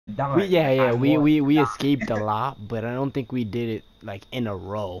We dying. yeah, I want we to escaped a lot, but I don't think we did it like in a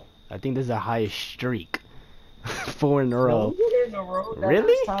row. I think this is the highest streak. 4 in a No, row. we did it in a row. That last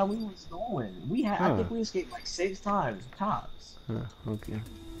Really? time we was going. We had, I Huh. think we escaped like 6 times tops. Huh. Okay.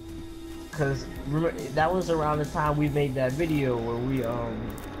 Cause remember that was around the time we made that video where we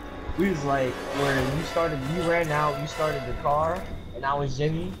was like where you ran out, you started the car, and I was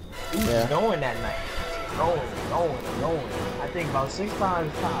Jimmy. We was just Yeah. going that night, going. I think about 6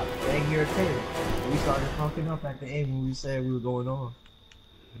 times tops. Dang near 10. We started fucking up at the end when we said we were going on.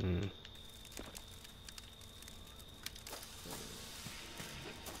 Hmm.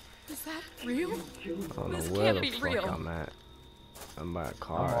 Is that real? I don't This know where can't the be fuck real. I'm at. I'm by a I'm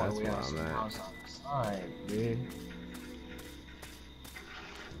car. all the That's way where on I'm the at. outside, dude.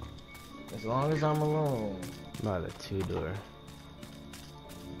 As long as I'm alone. I'm by the 2-door.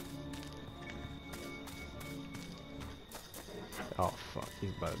 Oh fuck,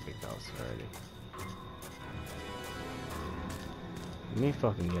 he's by the big house already. Let me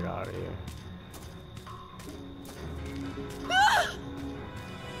fucking get out of here.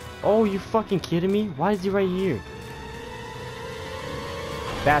 Oh, you fucking kidding me? Why is he right here?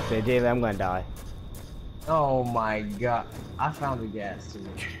 That's it, David. I'm gonna die. Oh my god. I found the gas too.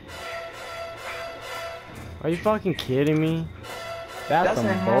 Are you fucking kidding me? That's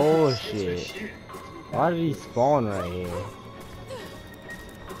some bullshit. Why did he spawn right here?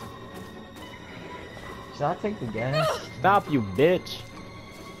 Should I take the gas? Stop, you bitch.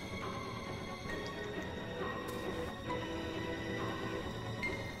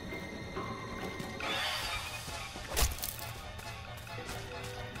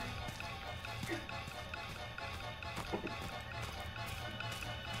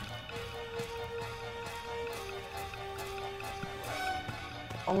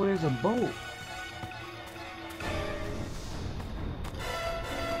 Oh, there's a boat.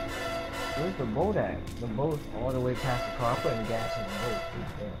 Where's the boat at? The boat's all the way past the car. I'm putting gas in the boat.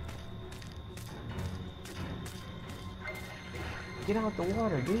 Get out the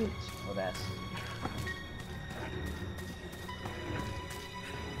water, bitch. Oh, that's it.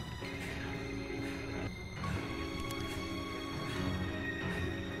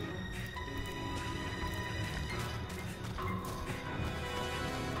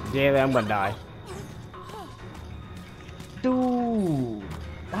 David, I'm gonna die. Dude,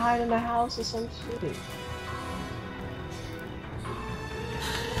 hide in the house or some shit.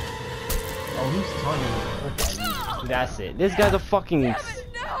 Oh, he's turning to look at me. That's it. This guy's a fucking No!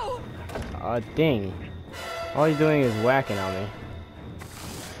 thing. All he's doing is whacking on me.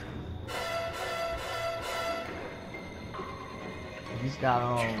 He's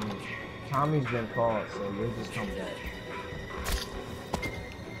got Tommy's been called, so you'll just come back.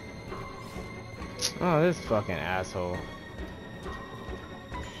 Oh, this fucking asshole.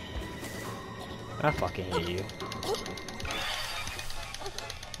 I fucking hate you.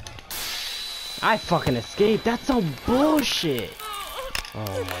 I fucking escaped. That's some bullshit.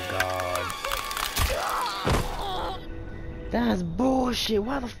 Oh my god. That's bullshit.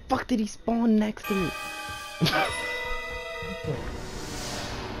 Why the fuck did he spawn next to me?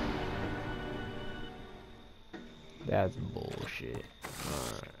 That's bullshit.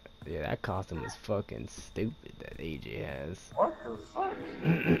 Alright. Yeah, that costume is fucking stupid that AJ has. What the fuck?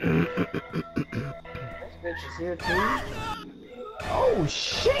 This bitch is here too? Oh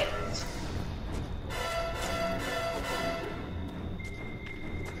shit!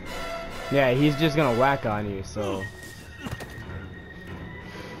 Yeah, he's just gonna whack on you, so.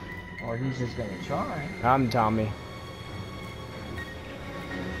 Or he's just gonna try. I'm Tommy.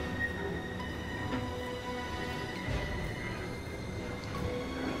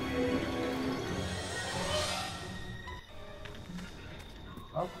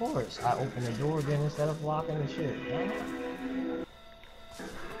 Of course, I open the door again instead of locking the shit.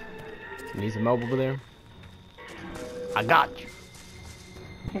 Need some help over there? I got you.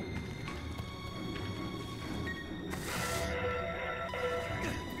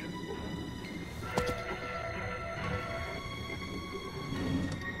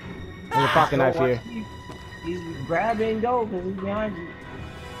 There's a pocket knife here. He's grabbing and go because he's behind you.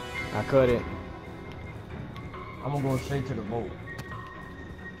 I couldn't. I'm gonna go straight to the boat.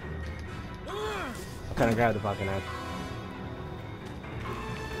 I couldn't grab the pocket knife.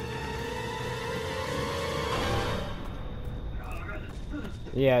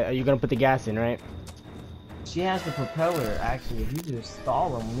 Yeah, are you gonna put the gas in, right? She has the propeller, actually. If you just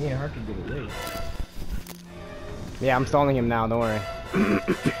stall him, me and her can get away. Yeah, I'm stalling him now, don't worry.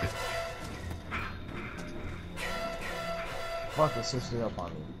 Fuck it, switched it up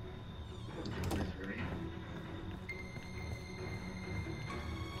on me.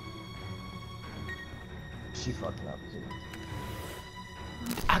 she fucking up too.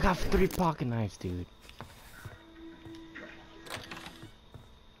 I got 3 pocket knives, dude.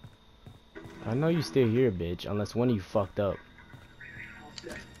 I know you still here, bitch. Unless one of you fucked up.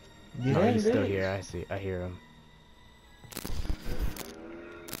 Get No, in, he's still bitch. here. I hear him.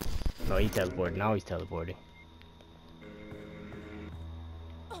 No, he teleported. Now he's teleporting.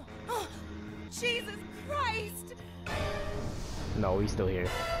 Jesus Christ! No, he's still here.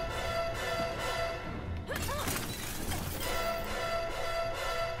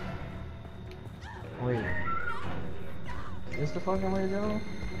 Wait. Is this the fucking way to go?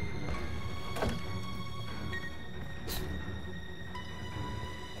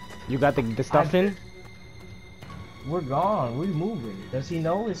 You got the stuff in? We're gone. We moving. Does he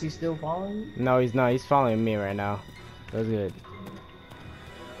know? Is he still following you? No, he's not. He's following me right now. That's good.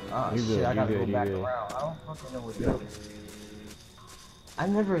 Oh You shit, good, I you gotta good, go you back good. around. I don't fucking know where to go. I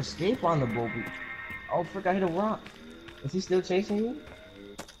never escape on the boat. Oh frick, I hit a rock. Is he still chasing you?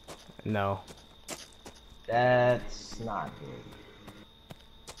 No. That's not good.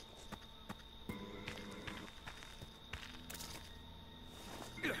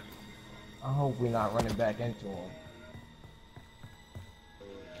 I hope we're not running back into him.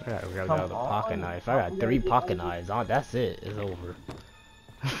 I gotta grab Come the pocket on, knife. I got we 3 gotta get pocket over. knives. Oh, that's it. It's over.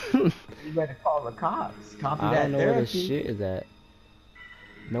 You better call the cops. Copy I that don't know where this therapy. shit is at.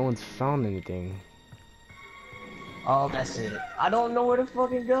 No one's found anything. Oh, that's it. I don't know where to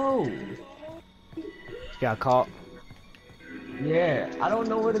fucking go. You got caught. Yeah, I don't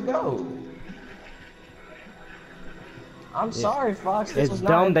know where to go. I'm sorry, Fox. This It's was not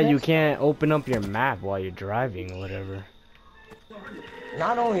dumb that you intentional. can't open up your map while you're driving or whatever.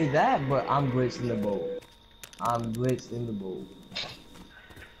 Not only that, but I'm glitched in the boat. I'm glitched in the boat.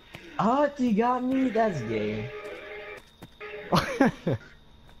 Oh, he got me? That's gay.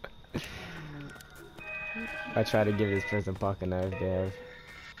 I try to give this person pocket knife. They have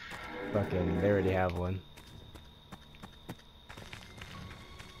they already have one.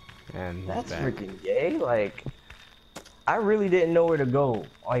 And he's That's back. freaking gay. Like, I really didn't know where to go.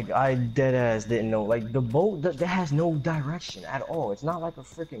 Like, I dead ass didn't know. Like, the boat that has no direction at all. It's not like a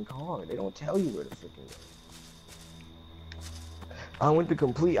freaking car. They don't tell you where to freaking go. I went the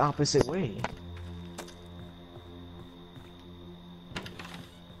complete opposite way.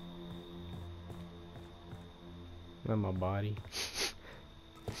 Not my body.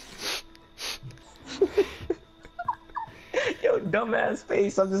 Yo, dumbass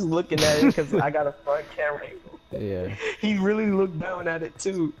face. I'm just looking at it because I got a front camera angle. Yeah. He really looked down at it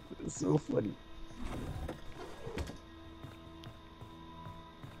too. It's so funny.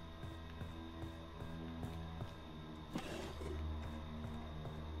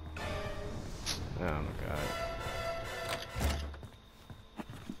 Oh my god.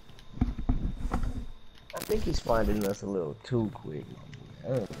 I think he's finding us a little too quick. I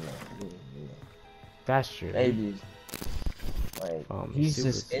don't know. That's true. Maybe it's like he's super-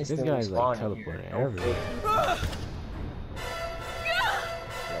 just this instantly guy's like spawning here. teleporting No everywhere. filter.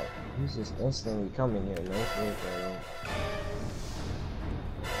 Like, he's just instantly coming here. No filter.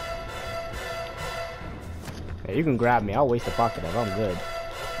 Hey, you can grab me. I'll waste the pocket knife. I'm good.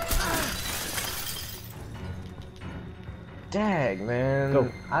 Dag, man.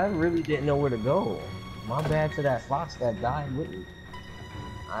 Go. I really didn't know where to go. My bad to that fox that died with me.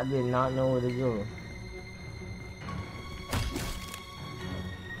 I did not know where to go.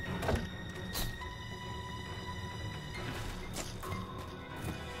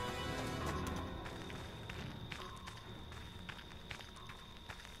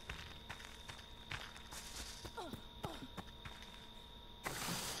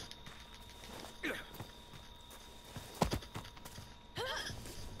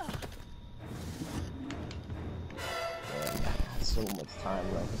 So much time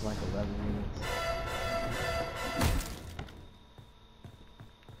left. It's like 11 minutes.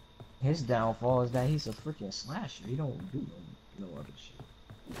 His downfall is that he's a freaking slasher. He don't do no other shit.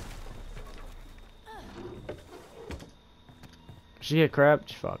 She hit crab.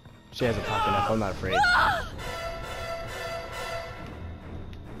 Fuck. She has a pocket knife. I'm not afraid.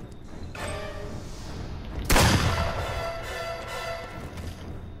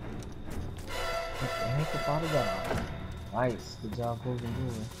 Heck about it all. Nice. Good job closing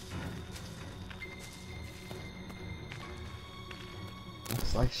the door.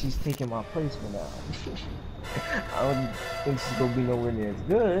 Looks like she's taking my place for now. I don't think she's gonna be nowhere near as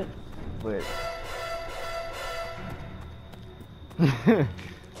good, but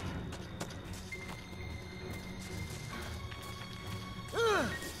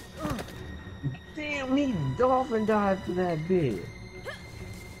damn, he dolphin dived to that bed.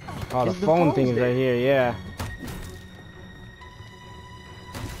 Oh, the Is the phone phone thing is there? right here. Yeah.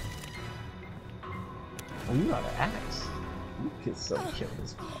 Oh, you got an axe. You could so kill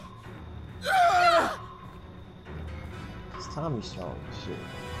this guy. This Tommy's strong as shit.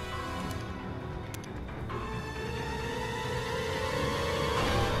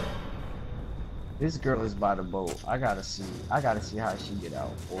 This girl is by the boat. I gotta see how she get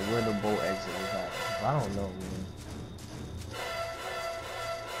out or where the boat exit is at. 'Cause I don't know, man.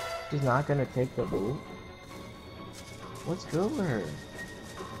 She's not gonna take the boat. What's good with her?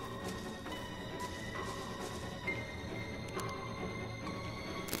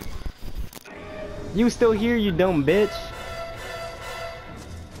 You still here, you dumb bitch?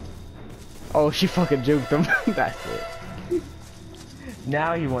 Oh, she fucking juked him. That's it.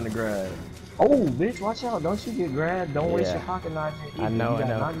 Now you want to grab. Oh, bitch, watch out. Don't you get grabbed. Don't waste your pocket knife. I know, you got I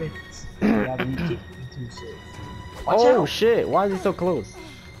know. 9 minutes. You gotta be kicking too shit. Watch Oh out. shit, why is he so close?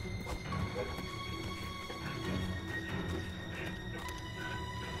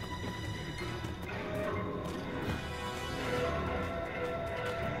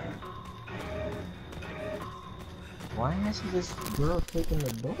 Why hasn't this girl taken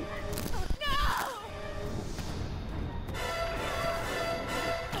the boat?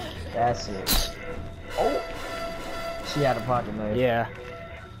 That's it. Oh! She had a pocket knife. Yeah.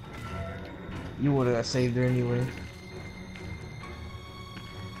 You would have saved her anyway.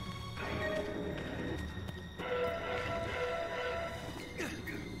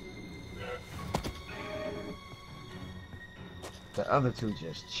 The other two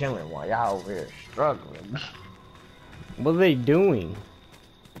just chilling while y'all over here struggling. What are they doing?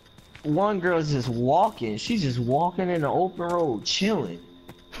 One girl's just walking. She's just walking in the open road, chilling.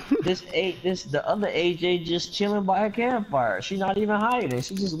 The other AJ just chilling by a campfire. She's not even hiding.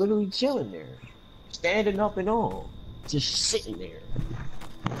 She's just literally chilling there, standing up and all, just sitting there.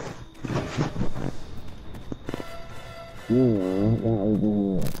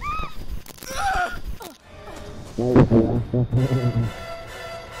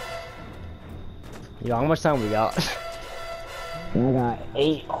 Yo, how much time we got? I got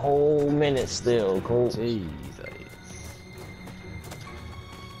 8 whole minutes still, cool. Jesus.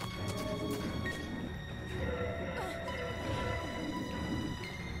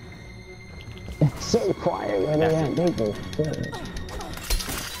 So quiet when they have people.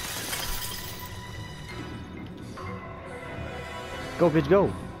 Go, bitch,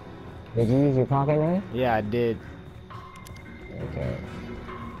 go. Did you use your pocket knife? Yeah, I did. Okay.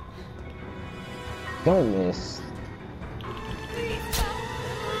 Don't miss.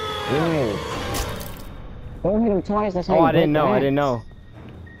 Nice. Don't hit him twice, that's how Oh, you I didn't break know, the I didn't axe. know.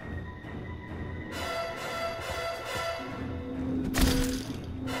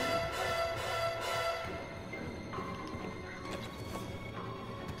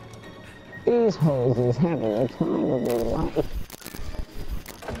 These hoes is having a time of their life.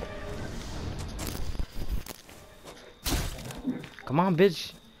 Come on,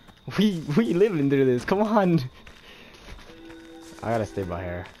 bitch. We living through this. Come on. I gotta stay by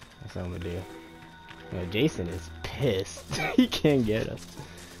her. That's what I'm gonna do. You know, Jason is pissed. He can't get us.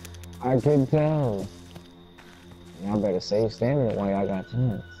 I could tell. Y'all better save stamina while y'all got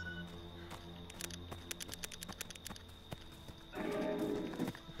chance.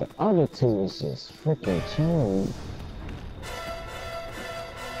 The other two is just freaking chilling.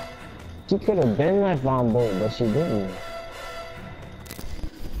 She could have been left on board, but she didn't.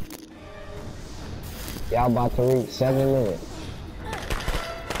 Y'all about to reach 7 minutes.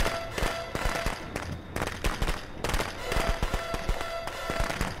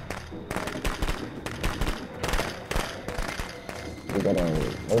 You gotta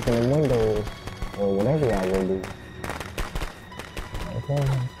open the windows or whatever y'all will do. Okay.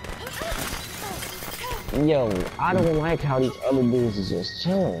 Yo, I don't like how these other dudes is just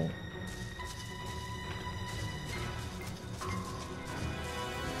chilling.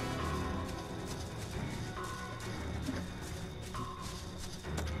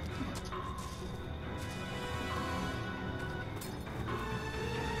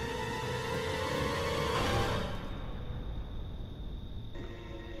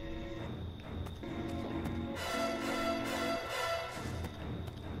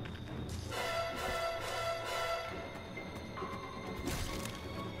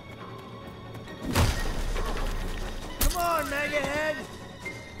 Megahead!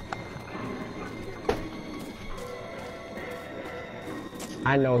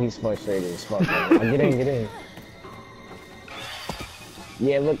 I know he's frustrated as fuck. Get in, get in.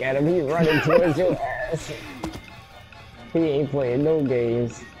 Yeah, look at him. He's running towards your ass. He ain't playing no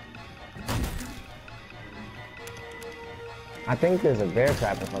games. I think there's a bear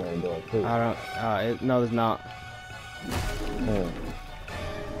trap in front of the door, too. I don't, no, there's not.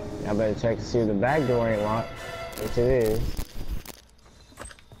 Y'all better check to see if the back door ain't locked, which it is.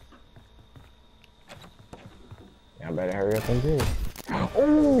 Y'all better hurry up and do it.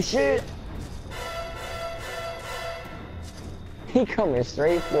 Oh shit! He coming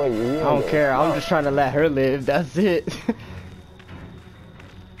straight for you. I don't care. I'm just trying to let her live. That's it.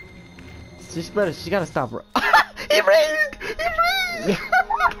 She gotta stop. He ran! He ran!